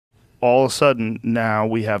all of a sudden now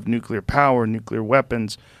we have nuclear power, nuclear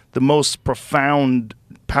weapons, the most profound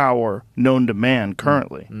power known to man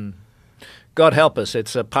currently. God help us,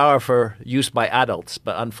 it's a power for use by adults,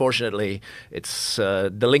 but unfortunately it's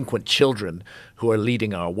delinquent children who are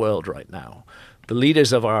leading our world right now. The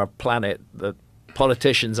leaders of our planet, the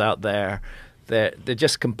politicians out there, they're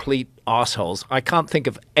just complete assholes. I can't think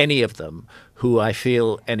of any of them who I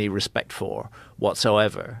feel any respect for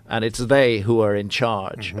whatsoever. And it's they who are in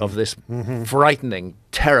charge of this frightening,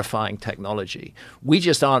 terrifying technology. We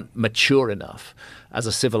just aren't mature enough as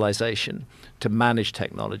a civilization to manage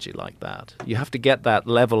technology like that. You have to get that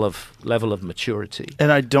level of maturity.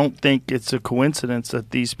 And I don't think it's a coincidence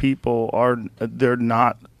that these people they're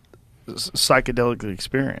not psychedelically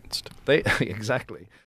experienced. Exactly.